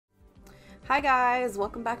Hi guys,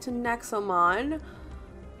 welcome back to Nexomon.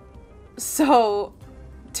 So,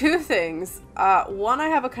 two things. One, I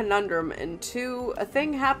have a conundrum, and two, a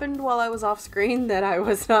thing happened while I was off screen that I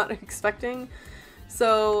was not expecting.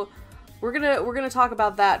 So, we're gonna talk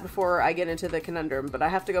about that before I get into the conundrum, but I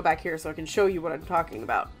have to go back here so I can show you what I'm talking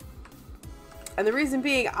about. And the reason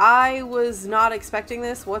being, I was not expecting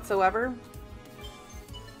this whatsoever.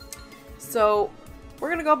 So, we're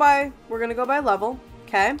gonna go by level,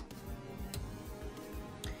 okay?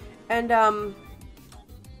 And,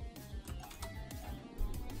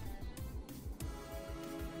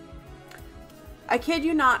 I kid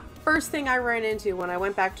you not, first thing I ran into when I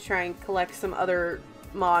went back to try and collect some other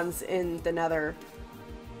mons in the nether,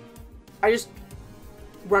 I just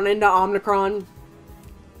run into Omnicron.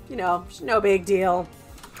 You know, no big deal.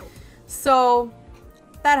 So,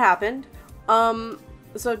 that happened.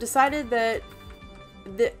 So decided that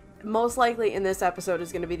most likely in this episode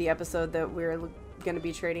is going to be the episode that we're going to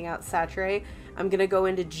be trading out Satray. I'm going to go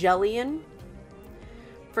into Jellian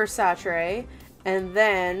for Satray, and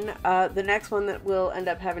then the next one that we'll end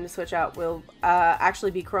up having to switch out will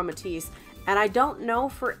actually be Kromatice. And I don't know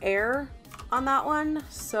for air on that one,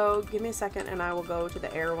 so give me a second and I will go to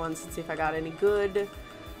the air ones and see if I got any good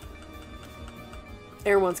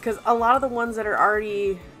air ones, because a lot of the ones that are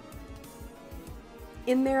already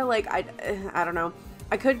in there, like, I don't know.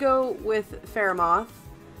 I could go with Faramoth.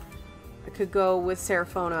 I could go with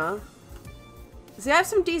Seraphona. See, I have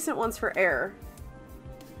some decent ones for air.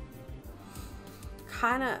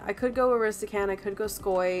 I could go Aristocan. I could go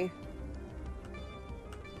Skoy.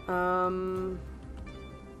 I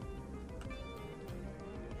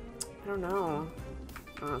don't know.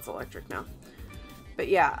 Oh, it's electric now. But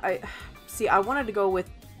yeah, I wanted to go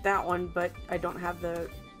with that one, but I don't have the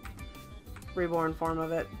reborn form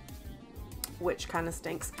of it, which kind of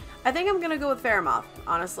stinks. I think I'm gonna go with Faramoth,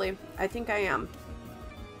 honestly. I think I am.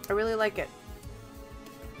 I really like it.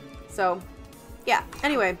 So, yeah.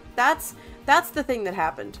 Anyway, that's the thing that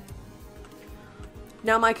happened.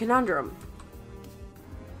 Now my conundrum.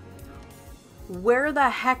 Where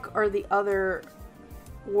the heck are the other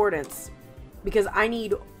wardens? Because I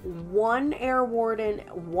need one air warden,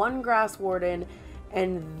 one grass warden,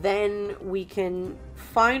 and then we can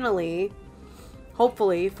finally,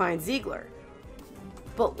 hopefully, find Ziegler.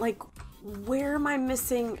 But, like, where am I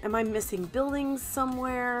missing? Am I missing buildings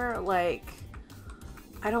somewhere? Like,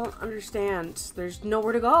 I don't understand. There's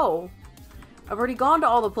nowhere to go. I've already gone to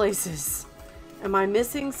all the places. Am I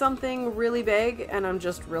missing something really big and I'm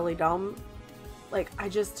just really dumb? Like, I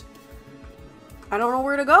don't know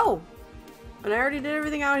where to go. And I already did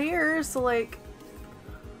everything out here, so, like,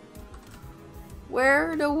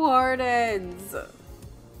 where are the wardens?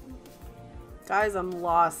 Guys, I'm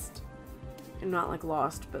lost. I'm not, like,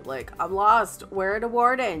 lost, but, like, I'm lost. Where are the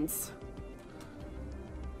wardens?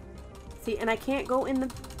 See, and I can't go in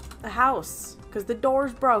the house because the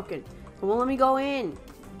door's broken. It won't let me go in.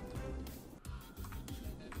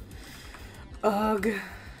 Ugh.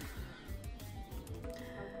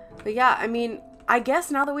 But yeah, I mean, I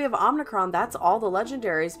guess now that we have Omnicron, that's all the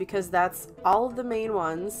legendaries, because that's all of the main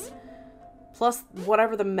ones, plus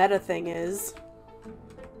whatever the meta thing is.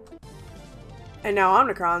 And now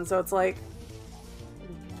Omnicron, so it's like,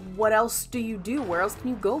 what else do you do? Where else can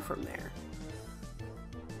you go from there?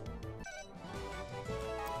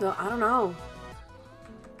 So, I don't know.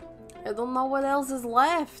 I don't know what else is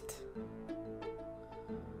left.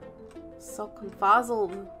 So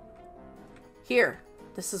confuzzled. Here.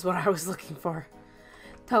 This is what I was looking for.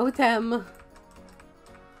 Totem.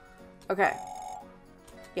 Okay.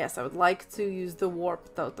 Yes, I would like to use the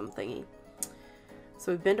warp totem thingy.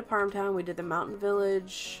 So we've been to Parmtown. We did the mountain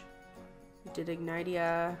village. We did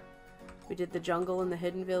Ignitia. We did the jungle and the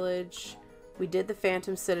hidden village. We did the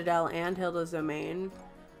Phantom Citadel and Hilda's Domain.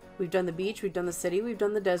 We've done the beach. We've done the city. We've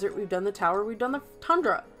done the desert. We've done the tower. We've done the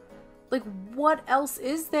tundra. Like, what else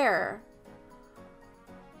is there?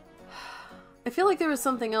 I feel like there was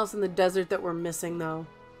something else in the desert that we're missing, though.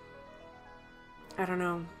 I don't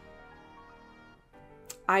know.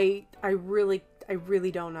 I really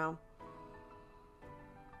don't know.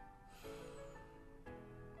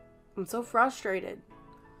 I'm so frustrated.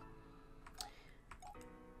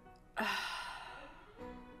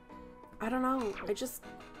 I don't know.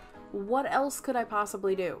 What else could I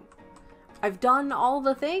possibly do? I've done all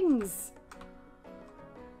the things.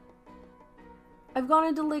 I've gone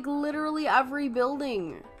into, like, literally every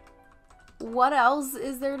building. What else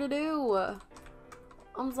is there to do?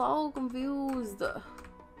 I'm so confused.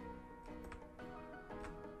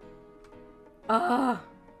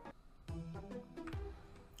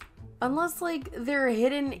 Unless, like, they're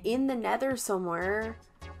hidden in the nether somewhere.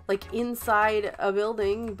 like inside a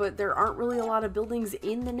building, but there aren't really a lot of buildings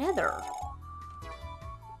in the Nether.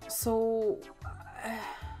 So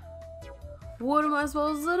what am I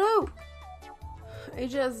supposed to do? I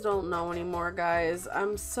just don't know anymore, guys.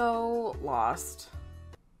 I'm so lost.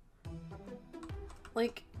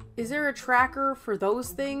 Like, is there a tracker for those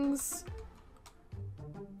things?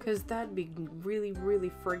 Because that'd be really,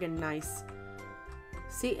 really friggin' nice.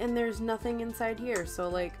 See, and there's nothing inside here, so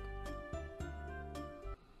like,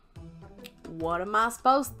 what am I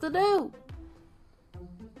supposed to do?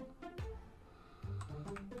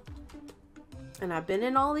 And I've been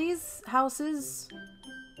in all these houses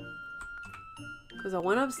because I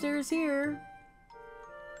went upstairs here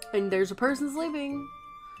and there's a person sleeping.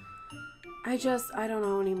 I don't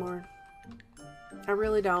know anymore. I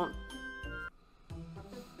really don't.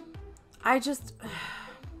 I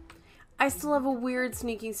still have a weird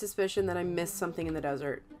sneaking suspicion that I missed something in the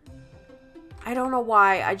desert. I don't know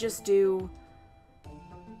why. I just do.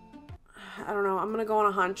 I don't know. I'm gonna go on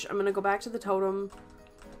a hunch. I'm gonna go back to the totem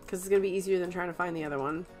because it's gonna be easier than trying to find the other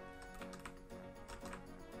one.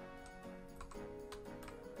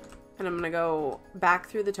 And I'm gonna go back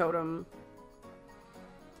through the totem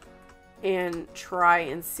and try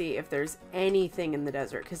and see if there's anything in the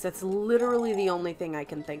desert, because that's literally the only thing I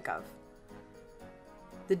can think of.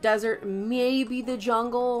 The desert, maybe the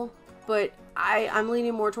jungle, but I'm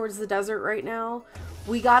leaning more towards the desert right now.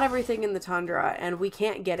 We got everything in the tundra and we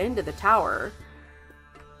can't get into the tower.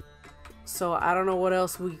 So I don't know what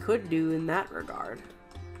else we could do in that regard.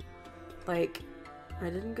 Like,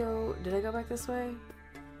 did I go back this way?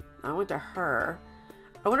 I went to her.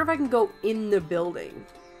 I wonder if I can go in the building.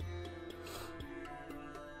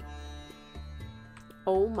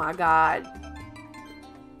 Oh my god.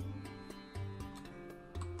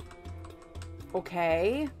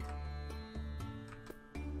 Okay.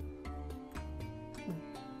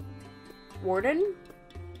 Warden?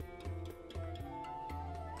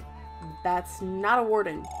 That's not a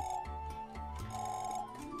warden.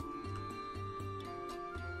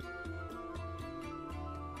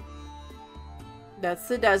 That's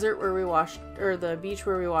the desert where we washed, or the beach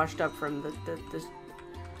where we washed up from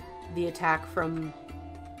the attack from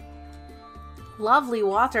lovely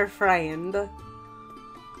water friend.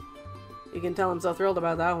 You can tell I'm so thrilled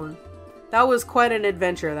about that one. That was quite an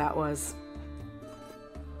adventure, that was.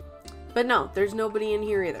 But no, there's nobody in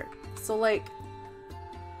here either. So like,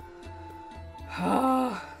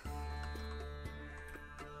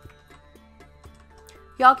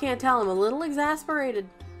 y'all can't tell I'm a little exasperated.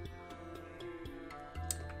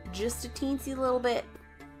 Just a teensy little bit.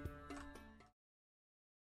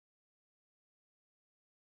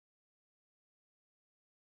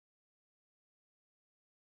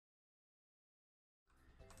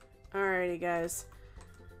 Alrighty, guys.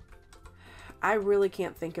 I really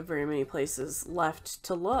can't think of very many places left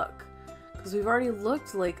to look, because we've already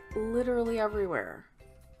looked like literally everywhere.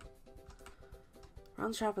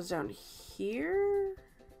 Round shop is down here?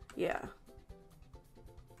 Yeah.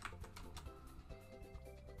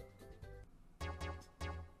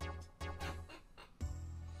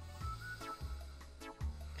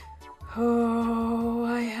 Oh,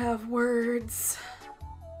 I have words.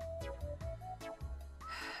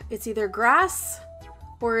 It's either grass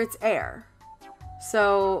or it's air.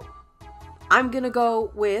 So I'm gonna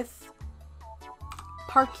go with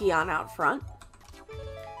Parchyon out front,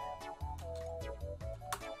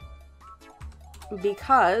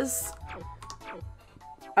 because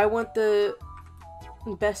I want the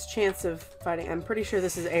best chance of fighting. I'm pretty sure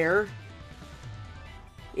this is air.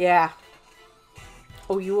 Yeah.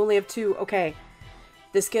 Oh, you only have two. Okay.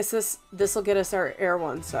 This'll get us our air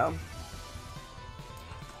one, so.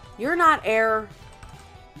 You're not air,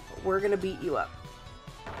 but we're gonna beat you up.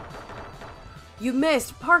 You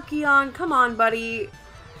missed! Parchyon, come on, buddy.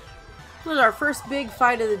 This is our first big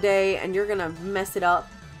fight of the day, and you're gonna mess it up.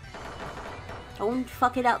 Don't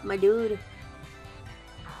fuck it up, my dude.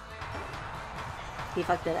 He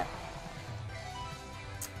fucked it up.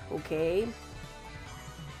 Okay.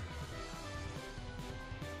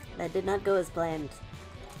 That did not go as planned.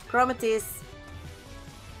 Kromatice.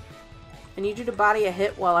 I need you to body a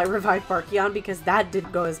hit while I revive Parchyon, because that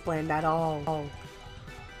didn't go as planned at all.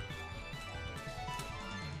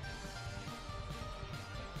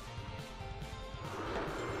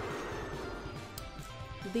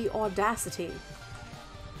 The audacity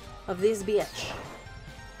of this bitch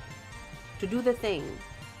to do the thing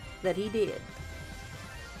that he did.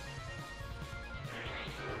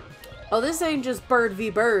 Oh, this ain't just bird v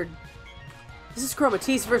bird. This is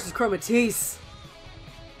Kromatice versus Kromatice.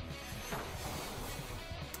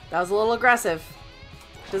 That was a little aggressive.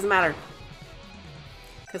 Doesn't matter.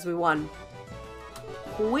 Because we won.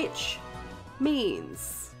 Which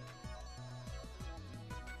means...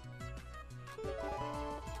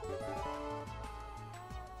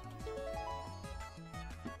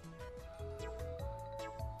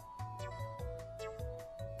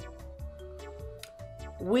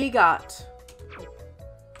 we got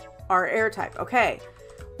our air type. Okay.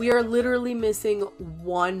 We are literally missing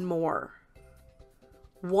one more.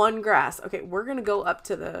 One grass. Okay, we're gonna go up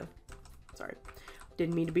to the... Sorry.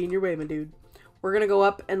 Didn't mean to be in your way, my dude. We're gonna go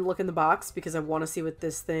up and look in the box because I want to see what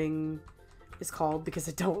this thing is called because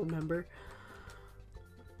I don't remember.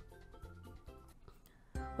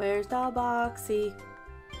 Where's the boxy?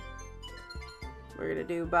 We're gonna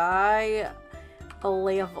do by a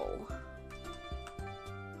level.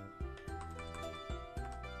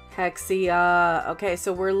 Hexia. Okay,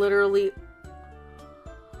 so we're literally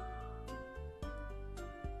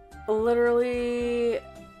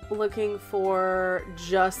looking for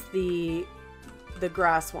just the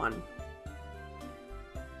grass one.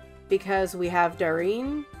 Because we have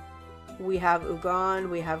Dareen, we have Ugon,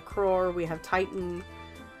 we have Cror, we have Titan,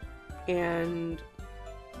 and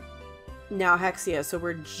now Hexia. So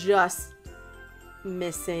we're just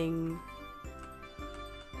missing...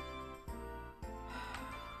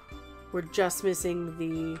 We're just missing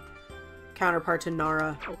the counterpart to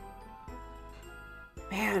Nara.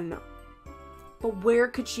 Man. But where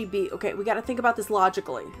could she be? Okay, we gotta think about this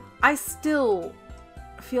logically. I still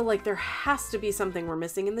feel like there has to be something we're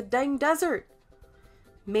missing in the dang desert.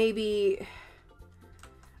 Maybe...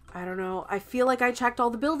 I don't know. I feel like I checked all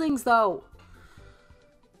the buildings, though.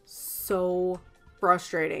 So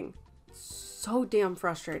frustrating. So damn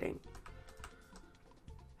frustrating.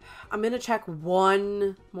 I'm gonna check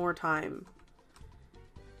one more time.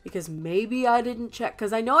 Because maybe I didn't check...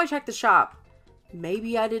 Because I know I checked the shop.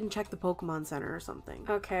 Maybe I didn't check the Pokemon Center or something.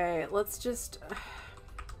 Okay, let's just...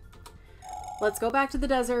 Let's go back to the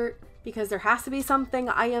desert. Because there has to be something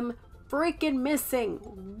I am freaking missing.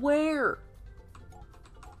 Where?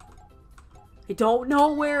 I don't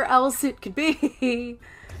know where else it could be.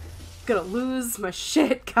 Gonna lose my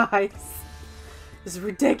shit, guys. This is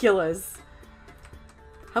ridiculous.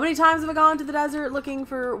 How many times have I gone to the desert looking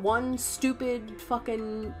for one stupid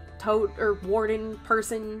fucking toad or warden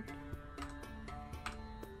person?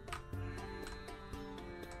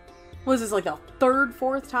 Was this like the third,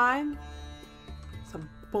 fourth time? Some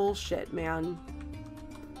bullshit, man.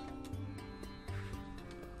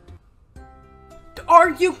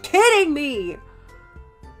 Are you kidding me?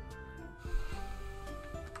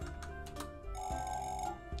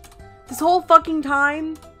 This whole fucking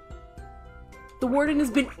time? The warden has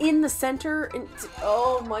been in the center and...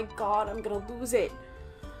 Oh my god, I'm gonna lose it.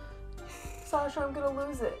 Sasha, I'm gonna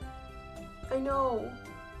lose it. I know.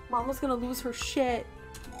 Mama's gonna lose her shit.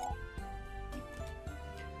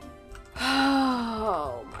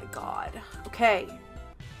 Oh my god. Okay.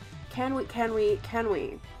 Can we?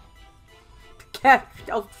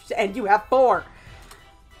 Oh, and you have 4.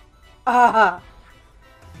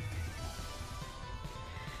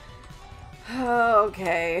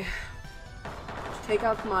 Okay. Take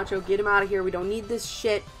out Camacho. Get him out of here. We don't need this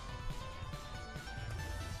shit.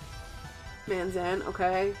 Manzan.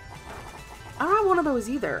 Okay. I don't have one of those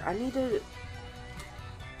either. I need to...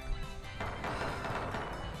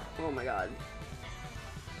 Oh my god.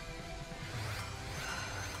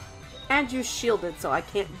 And you shielded, so I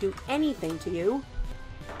can't do anything to you.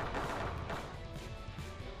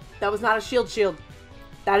 That was not a shield.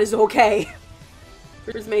 That is okay.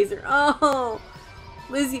 Where's Mazer? Oh!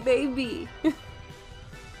 Lizzie, baby!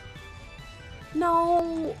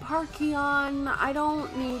 No! Parchyon, I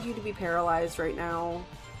don't need you to be paralyzed right now.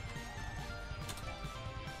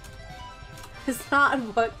 It's not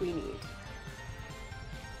what we need.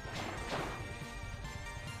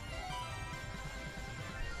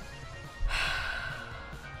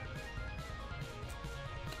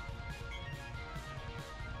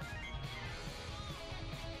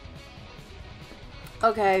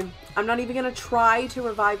 Okay, I'm not even gonna try to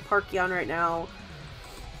revive Parchyon right now.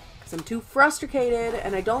 Because I'm too frustrated,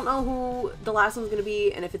 and I don't know who the last one's gonna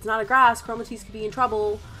be, and if it's not a grass, Kromatice could be in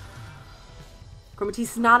trouble. Kromatice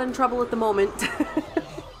is not in trouble at the moment.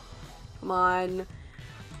 Come on.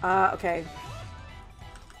 Okay.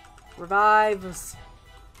 Revive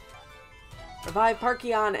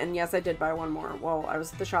Parchyon, and yes, I did buy one more. Well, I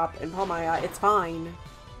was at the shop in Palmaya. It's fine.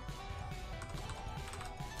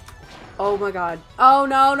 Oh my god. Oh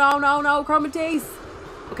no, no, no, no, Kromatice!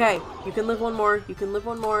 Okay, you can live one more. You can live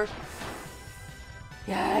one more.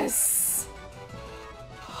 Yes!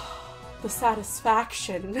 The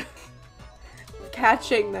satisfaction of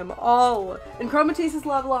catching them all. And Kromatice is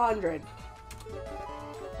level 100.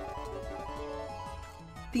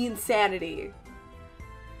 the insanity.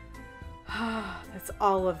 That's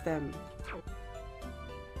all of them.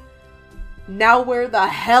 Now where the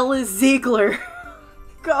hell is Ziegler?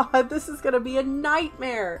 God, this is gonna be a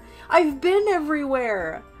nightmare. I've been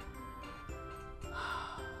everywhere.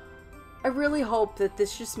 I really hope that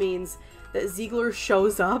this just means that Ziegler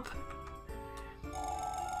shows up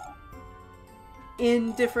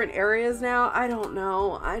in different areas now. I don't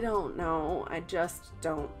know. I don't know. I just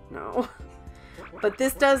don't know. But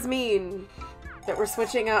this does mean that we're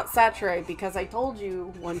switching out Satray, because I told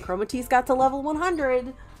you when Kromatice got to level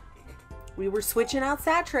 100, we were switching out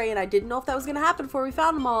Satray, and I didn't know if that was going to happen before we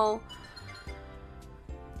found them all.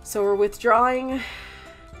 So we're withdrawing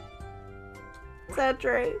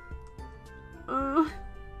Satray.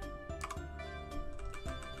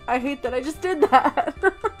 I hate that I just did that.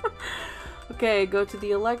 Okay, go to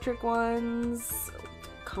the electric ones.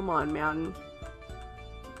 Come on, man.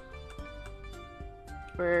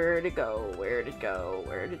 Where'd it go? Where'd it go?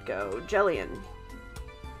 Where'd it go? Jellian.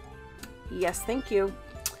 Yes, thank you.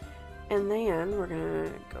 And then we're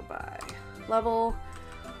gonna go by level.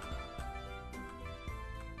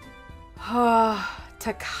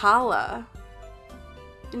 Takala.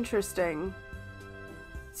 Interesting.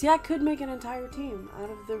 See, I could make an entire team out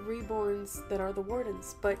of the reborns that are the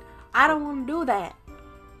wardens, but I don't want to do that.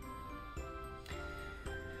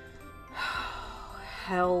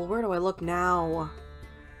 Hell, where do I look now?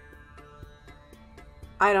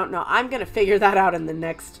 I don't know. I'm gonna figure that out in the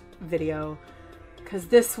next video, because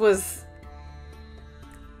this was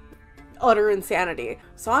utter insanity.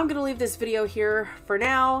 So I'm gonna leave this video here for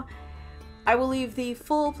now. I will leave the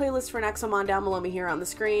full playlist for Nexomon down below me here on the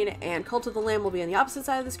screen, and Cult of the Lamb will be on the opposite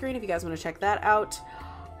side of the screen if you guys want to check that out.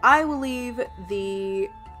 I will leave the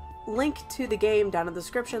link to the game down in the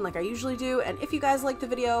description like I usually do, and if you guys like the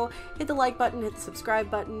video, hit the like button, hit the subscribe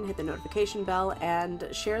button, hit the notification bell, and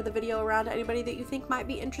share the video around to anybody that you think might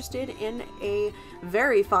be interested in a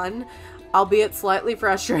very fun, albeit slightly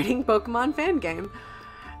frustrating, Pokemon fan game.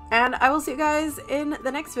 And I will see you guys in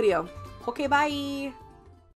the next video. Okay, bye!